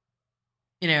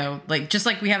 you know, like just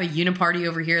like we have a uniparty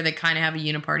over here, they kind of have a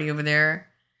uniparty over there.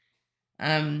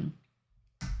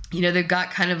 You know, they've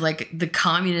got kind of like the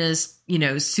communist, you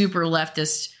know, super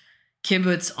leftist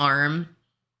kibbutz arm.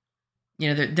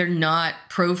 You know, they're not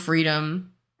pro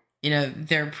freedom. You know,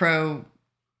 they're pro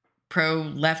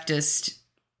leftist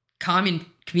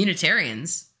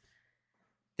communitarians.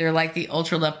 They're like the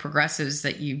ultra left progressives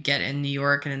that you get in New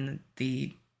York and in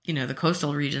the, you know, the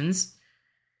coastal regions.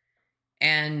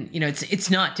 And, you know, it's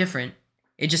not different.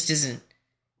 It just isn't.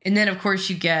 And then of course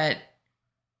you get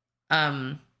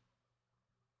the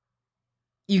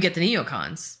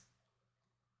neocons,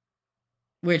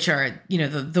 which are, you know,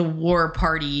 the war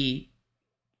party,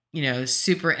 you know,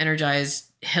 super energized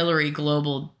Hillary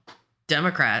global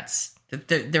Democrats.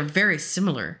 They're very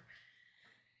similar.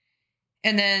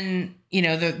 And then, you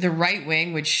know, the right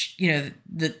wing, which, you know,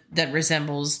 that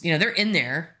resembles, you know, they're in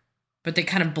there, but they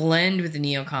kind of blend with the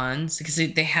neocons because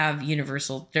they have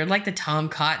universal. They're like the Tom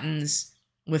Cottons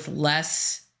with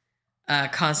less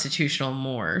constitutional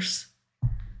mores.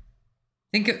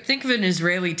 Think of an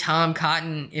Israeli Tom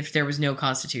Cotton if there was no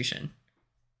constitution,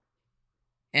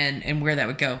 and where that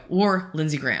would go, or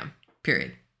Lindsey Graham.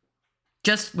 Period.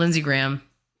 Just Lindsey Graham.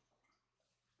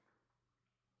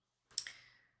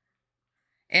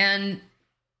 And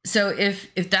so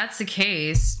if that's the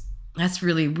case, that's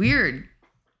really weird.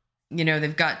 You know,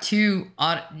 they've got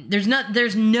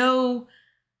there's no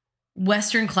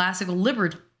Western classical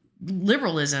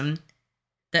liberalism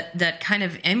that kind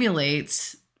of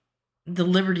emulates the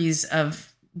liberties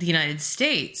of the United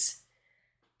States.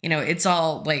 You know, it's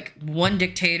all like one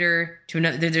dictator to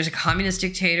another. There's a communist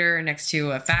dictator next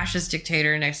to a fascist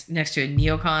dictator next to a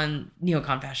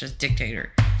neocon fascist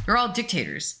dictator. They're all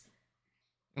dictators.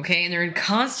 Okay, and they're in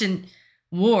constant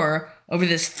war over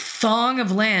this thong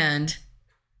of land,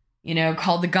 you know,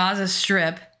 called the Gaza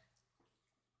Strip.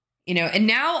 You know, and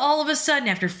now all of a sudden,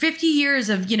 after 50 years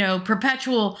of, you know,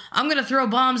 perpetual, I'm going to throw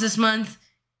bombs this month,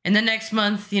 and then next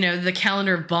month, you know, the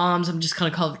calendar of bombs, I'm just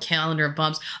going to call it the calendar of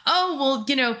bombs. Oh, well,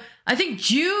 you know, I think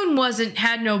June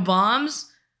had no bombs.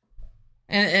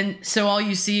 And so all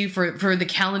you see for the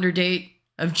calendar date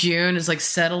of June is like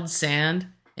settled sand.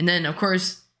 And then, of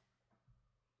course,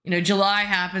 you know, July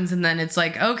happens, and then it's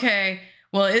like, okay,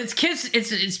 well, it's kids,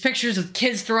 it's pictures of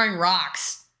kids throwing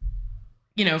rocks,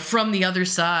 you know, from the other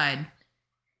side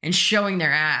and showing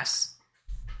their ass.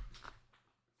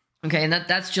 Okay, and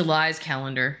that's July's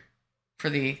calendar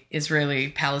for the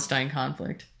Israeli-Palestine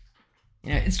conflict.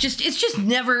 You know, it's just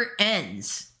never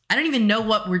ends. I don't even know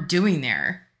what we're doing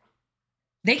there.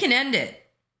 They can end it.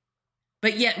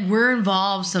 But yet we're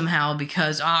involved somehow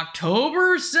because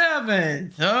October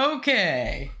 7th.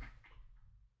 Okay.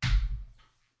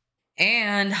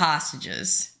 And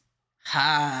hostages.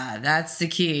 That's the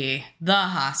key. The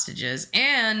hostages.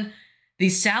 And the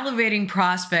salivating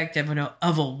prospect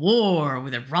of a war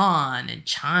with Iran and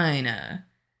China.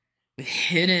 With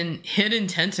hidden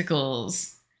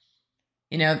tentacles.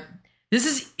 You know, this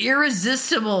is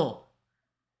irresistible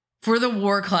for the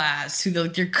war class, who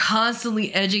they're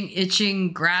constantly edging,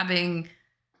 itching, grabbing,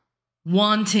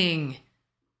 wanting.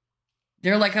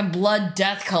 They're like a blood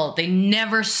death cult. They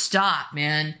never stop,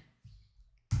 man.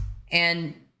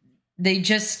 And they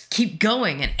just keep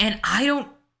going. And I don't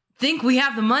think we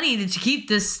have the money to keep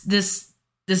this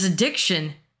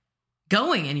addiction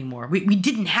going anymore. We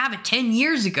didn't have it 10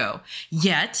 years ago.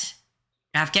 Yet,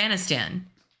 Afghanistan.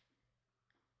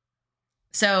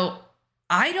 So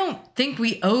I don't think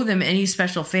we owe them any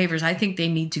special favors. I think they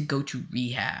need to go to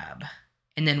rehab.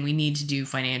 And then we need to do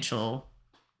financial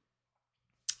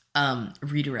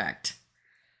redirect.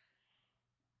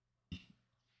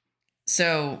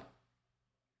 So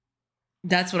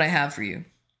that's what I have for you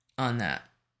on that.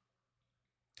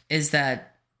 Is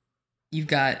that you've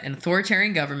got an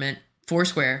authoritarian government,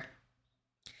 Foursquare,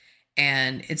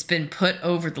 and it's been put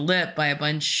over the lip by a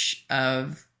bunch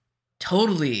of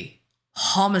totally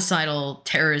homicidal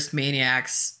terrorist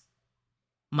maniacs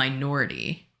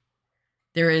minority.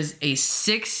 There is a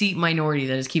 6-seat minority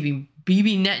that is keeping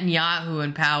Bibi Netanyahu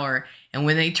in power, and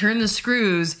when they turn the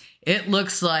screws, it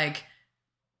looks like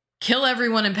kill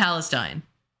everyone in Palestine.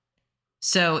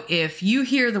 So if you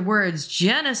hear the words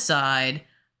genocide,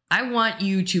 I want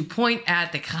you to point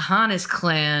at the Kahanist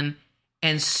clan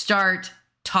and start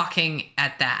talking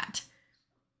at that.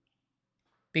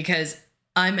 Because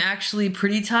I'm actually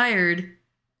pretty tired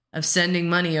of sending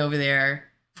money over there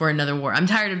for another war. I'm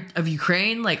tired of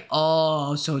Ukraine. Like,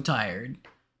 oh, so tired.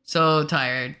 So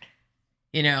tired.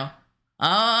 You know,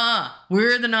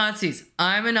 we're the Nazis.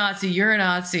 I'm a Nazi. You're a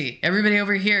Nazi. Everybody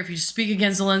over here, if you speak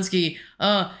against Zelensky,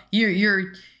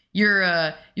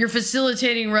 you're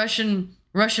facilitating Russian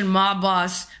mob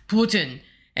boss Putin.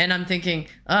 And I'm thinking,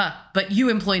 but you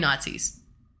employ Nazis.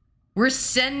 We're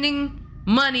sending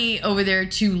money over there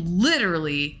to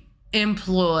literally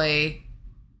employ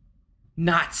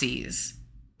Nazis.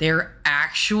 They're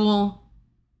actual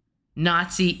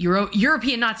Nazi,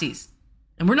 European Nazis.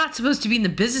 And we're not supposed to be in the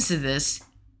business of this,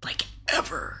 like,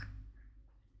 ever.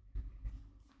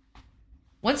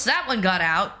 Once that one got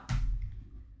out,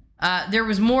 there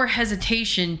was more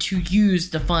hesitation to use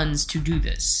the funds to do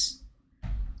this.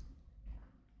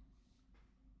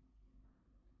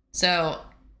 So,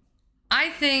 I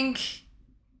think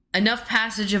enough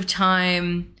passage of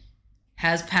time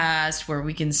has passed where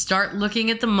we can start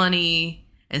looking at the money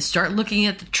and start looking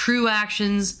at the true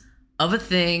actions of a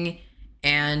thing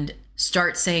and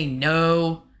start saying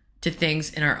no to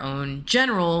things in our own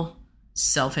general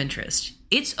self-interest.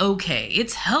 It's okay.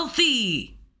 It's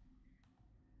healthy.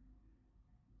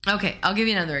 Okay, I'll give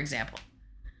you another example.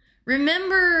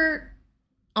 Remember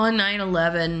on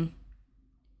 9/11,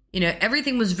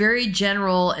 everything was very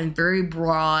general and very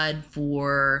broad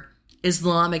for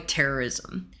Islamic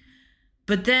terrorism.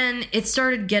 But then it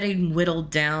started getting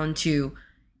whittled down to,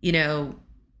 the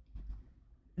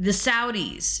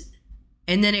Saudis.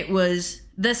 And then it was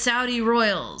the Saudi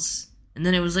royals. And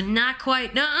then it was like, not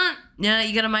quite. No,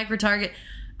 you got a micro-target.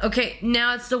 Okay,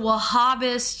 now it's the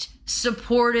Wahhabist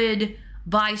supported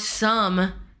by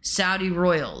some Saudi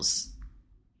royals.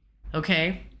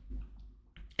 Okay?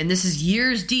 And this is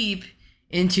years deep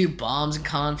into bombs and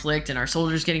conflict and our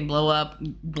soldiers getting blown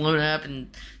up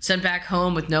and sent back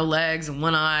home with no legs and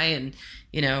one eye and,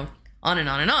 on and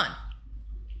on and on.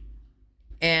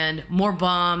 And more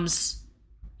bombs,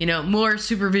 more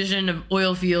supervision of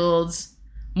oil fields,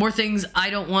 more things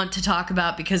I don't want to talk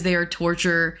about because they are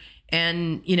torture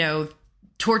and,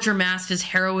 torture masked as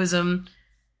heroism.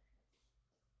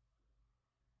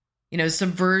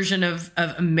 Subversion of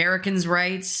Americans'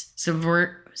 rights,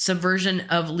 subversion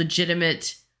of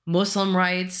legitimate Muslim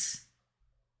rights,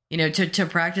 to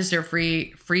practice their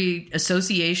free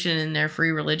association and their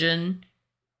free religion.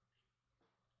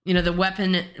 The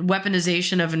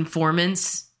weaponization of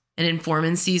informants and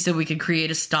informancy so we could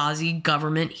create a Stasi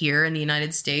government here in the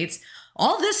United States.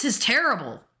 All this is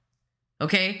terrible.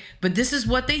 Okay? But this is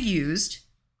what they used.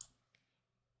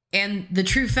 And the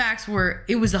true facts were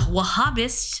it was a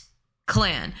Wahhabist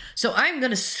clan. So I'm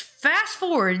going to fast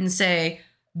forward and say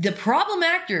the problem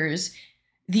actors,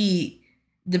 the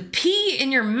pea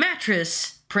in your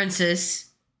mattress princess,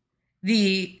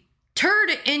 the turd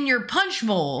in your punch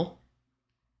bowl,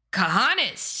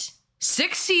 Kahanist,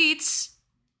 6 seats,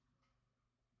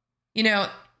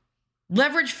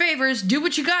 leverage favors, do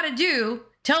what you got to do,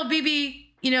 tell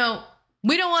Bibi, we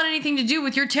don't want anything to do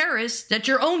with your terrorists that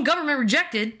your own government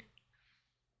rejected.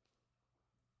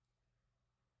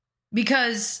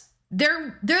 Because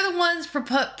they're the ones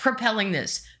propelling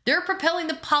this. They're propelling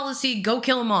the policy, go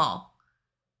kill them all.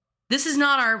 This is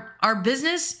not our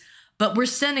business, but we're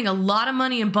sending a lot of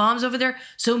money and bombs over there,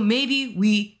 so maybe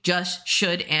we just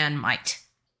should and might.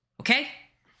 Okay?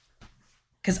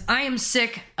 Because I am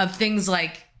sick of things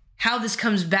like how this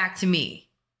comes back to me.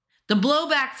 The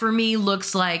blowback for me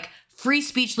looks like free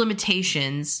speech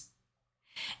limitations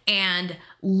and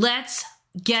let's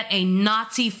get a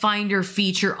Nazi Finder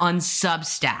feature on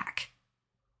Substack.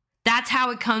 That's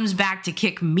how it comes back to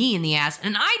kick me in the ass,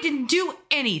 and I didn't do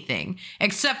anything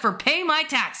except for pay my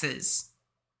taxes.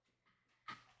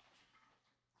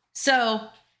 So,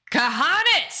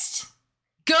 Kahanist,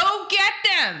 go get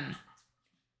them.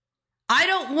 I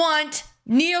don't want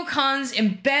neocons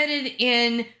embedded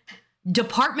in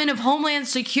Department of Homeland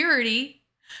Security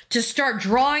to start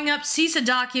drawing up CISA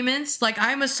documents like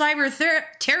I'm a cyber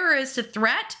terrorist, a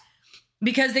threat,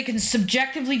 because they can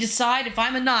subjectively decide if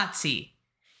I'm a Nazi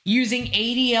using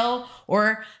ADL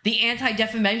or the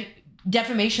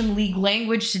Anti-Defamation League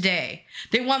language today.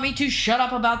 They want me to shut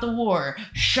up about the war.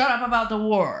 Shut up about the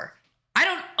war. I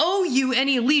don't owe you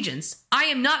any allegiance. I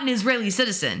am not an Israeli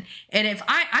citizen. And if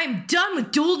I'm done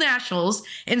with dual nationals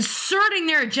inserting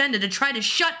their agenda to try to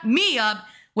shut me up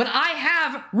when I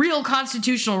have real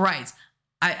constitutional rights.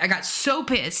 I got so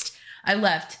pissed, I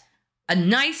left a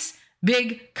nice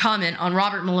big comment on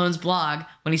Robert Malone's blog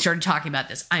when he started talking about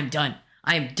this. I am done.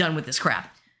 I am done with this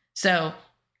crap. So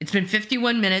it's been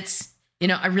 51 minutes. You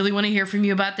know, I really want to hear from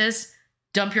you about this.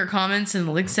 Dump your comments in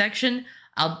the link section.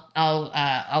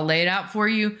 I'll lay it out for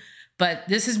you. But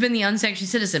this has been the Unsanctioned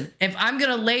Citizen. If I'm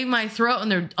gonna lay my throat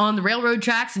on the railroad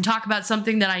tracks and talk about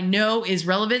something that I know is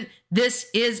relevant, this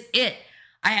is it.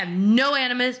 I have no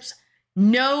animus,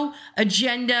 no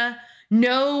agenda,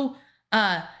 no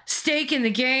stake in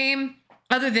the game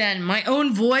other than my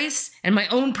own voice and my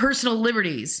own personal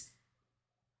liberties.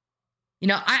 You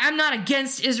know, I'm not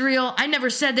against Israel. I never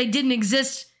said they didn't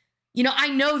exist. You know, I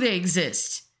know they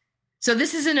exist. So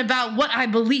this isn't about what I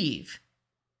believe.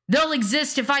 They'll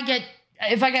exist if I get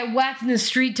whacked in the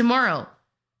street tomorrow.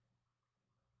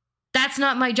 That's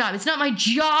not my job. It's not my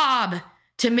job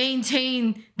to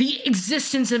maintain the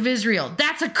existence of Israel.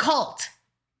 That's a cult.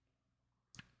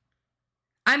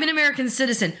 I'm an American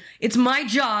citizen. It's my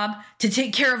job to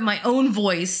take care of my own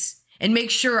voice and make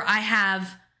sure I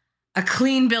have a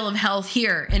clean bill of health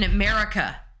here in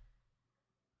America.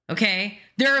 Okay?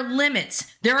 There are limits.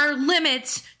 There are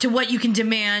limits to what you can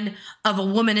demand of a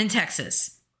woman in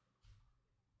Texas.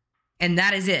 And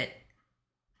that is it.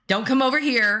 Don't come over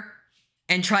here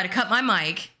and try to cut my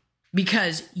mic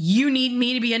because you need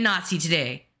me to be a Nazi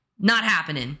today. Not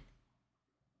happening.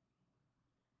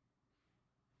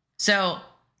 So,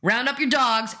 round up your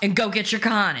dogs and go get your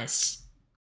Kahanists.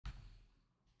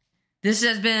 This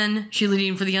has been Sheila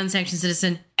Dean for the Unsanctioned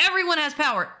Citizen. Everyone has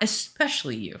power,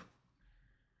 especially you.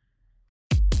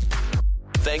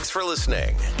 Thanks for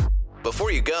listening.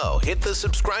 Before you go, hit the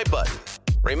subscribe button.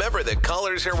 Remember that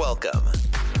callers are welcome.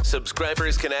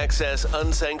 Subscribers can access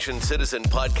Unsanctioned Citizen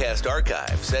podcast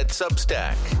archives at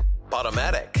Substack,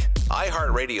 Podomatic,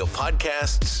 iHeartRadio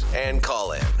podcasts, and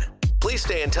Call-In. Please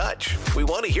stay in touch. We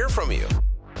want to hear from you.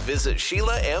 Visit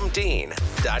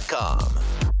SheilaMDean.com.